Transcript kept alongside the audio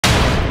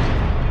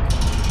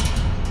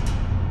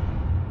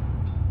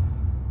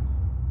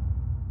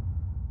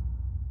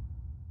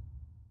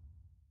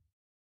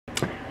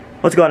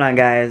What's going on,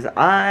 guys?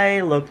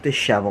 I look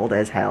disheveled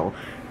as hell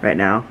right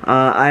now.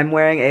 I'm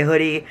wearing a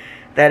hoodie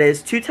that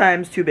is 2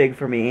 times too big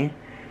for me,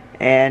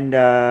 and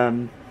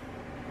I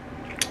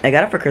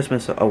got it for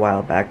Christmas a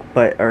while back,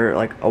 or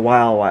like a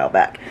while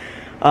back,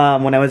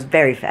 when I was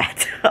very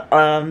fat.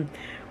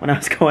 When I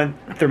was going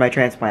through my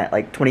transplant,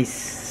 like I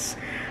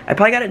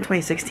probably got it in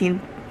 2016,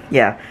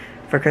 yeah,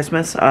 for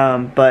Christmas.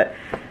 But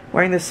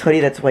wearing this hoodie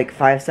that's like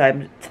five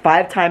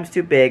times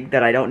too big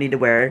that I don't need to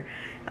wear.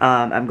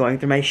 I'm going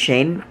through my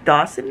Shane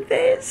Dawson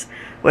phase,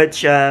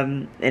 which,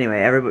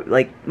 anyway, everybody,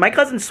 like, my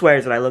cousin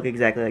swears that I look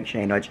exactly like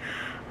Shane, which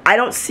I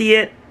don't see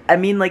it. I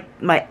mean, like,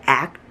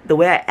 the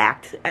way I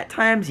act at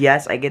times,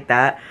 yes, I get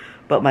that,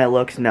 but my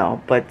looks,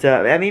 no. But,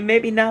 I mean,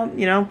 maybe now,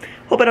 you know,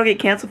 hope I don't get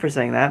canceled for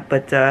saying that,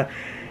 but,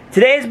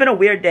 today has been a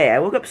weird day. I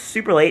woke up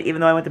super late, even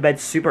though I went to bed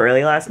super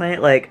early last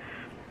night. Like,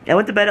 I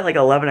went to bed at, like,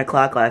 11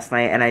 o'clock last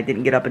night, and I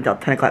didn't get up until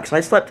 10 o'clock, so I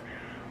slept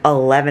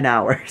 11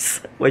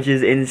 hours, which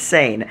is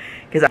insane,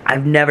 because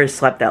I've never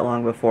slept that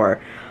long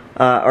before,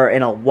 or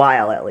in a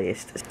while at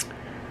least.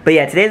 But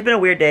yeah, today's been a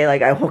weird day.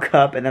 Like, I woke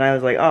up and then I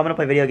was like, oh, I'm gonna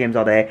play video games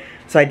all day.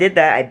 So I did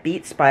that. I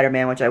beat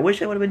Spider-Man, which I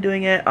wish I would have been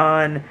doing it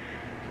on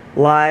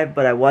live,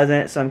 but I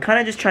wasn't. So I'm kind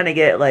of just trying to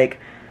get, like,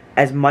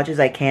 as much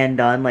as I can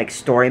done, like,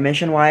 story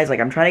mission wise.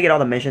 Like, I'm trying to get all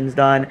the missions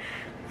done,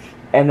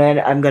 and then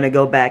I'm gonna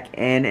go back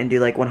in and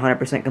do like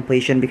 100%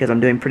 completion, because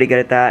I'm doing pretty good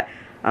at that.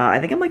 I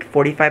think I'm like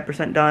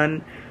 45%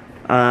 done.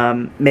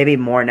 Maybe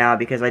more now,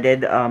 because I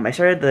did, I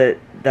started the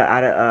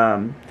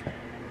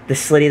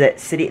city that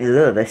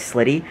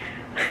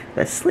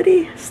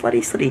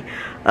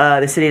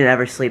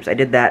never sleeps. I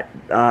did that,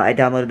 I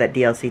downloaded that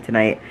DLC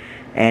tonight,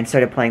 and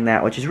started playing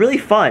that, which is really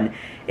fun.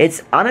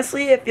 It's,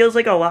 honestly, it feels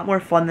like a lot more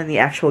fun than the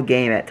actual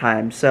game at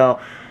times, so,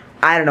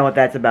 I don't know what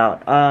that's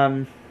about.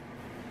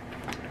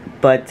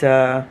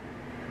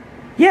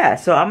 Yeah,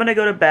 so I'm gonna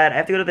go to bed. I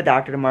have to go to the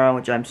doctor tomorrow,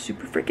 which I'm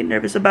super freaking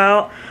nervous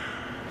about.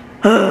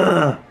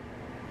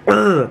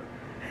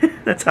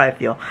 That's how I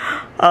feel,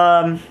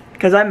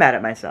 because I'm mad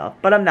at myself,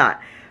 but I'm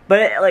not.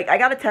 But like, I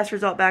got a test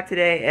result back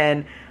today,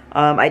 and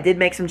I did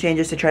make some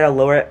changes to try to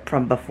lower it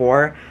from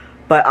before,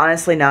 but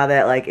honestly, now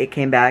that like it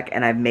came back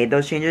and I've made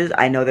those changes,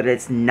 I know that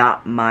it's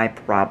not my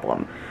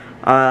problem.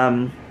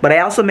 But I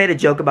also made a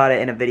joke about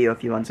it in a video a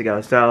few months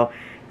ago, so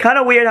kind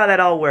of weird how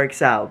that all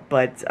works out.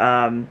 But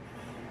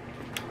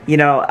you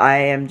know,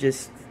 I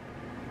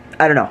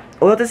don't know.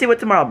 We'll have to see what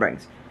tomorrow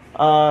brings.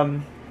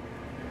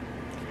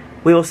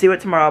 We will see what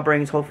tomorrow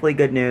brings, hopefully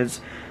good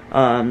news,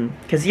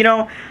 because, you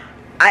know,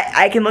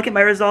 I can look at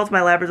my results,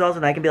 my lab results,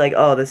 and I can be like,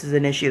 oh, this is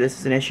an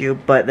issue,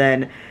 but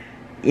then,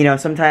 you know,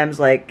 sometimes,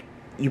 like,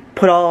 you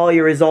put all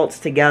your results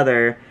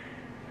together,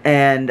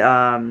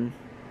 and,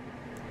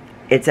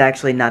 it's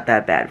actually not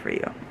that bad for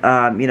you,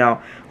 you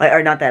know, like,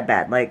 or not that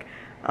bad, like,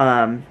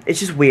 it's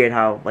just weird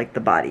how, like,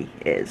 the body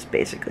is,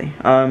 basically.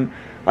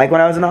 Like,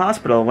 when I was in the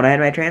hospital, when I had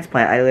my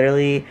transplant, I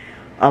literally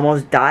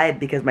almost died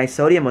because my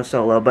sodium was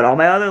so low, but all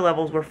my other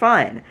levels were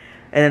fine.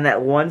 And then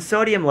that one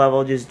sodium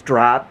level just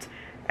dropped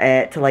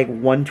to like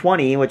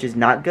 120, which is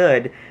not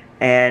good,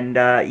 and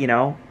you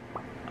know,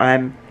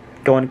 I'm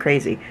going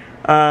crazy.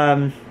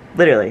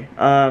 Literally.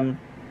 I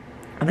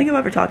think I've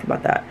ever talked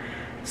about that.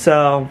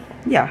 So,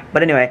 yeah,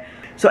 but anyway.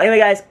 So anyway,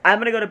 guys, I'm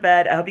gonna go to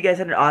bed. I hope you guys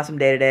had an awesome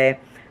day today.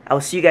 I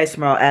will see you guys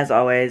tomorrow, as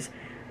always.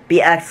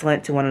 Be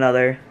excellent to one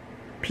another.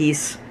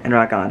 Peace, and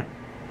rock on.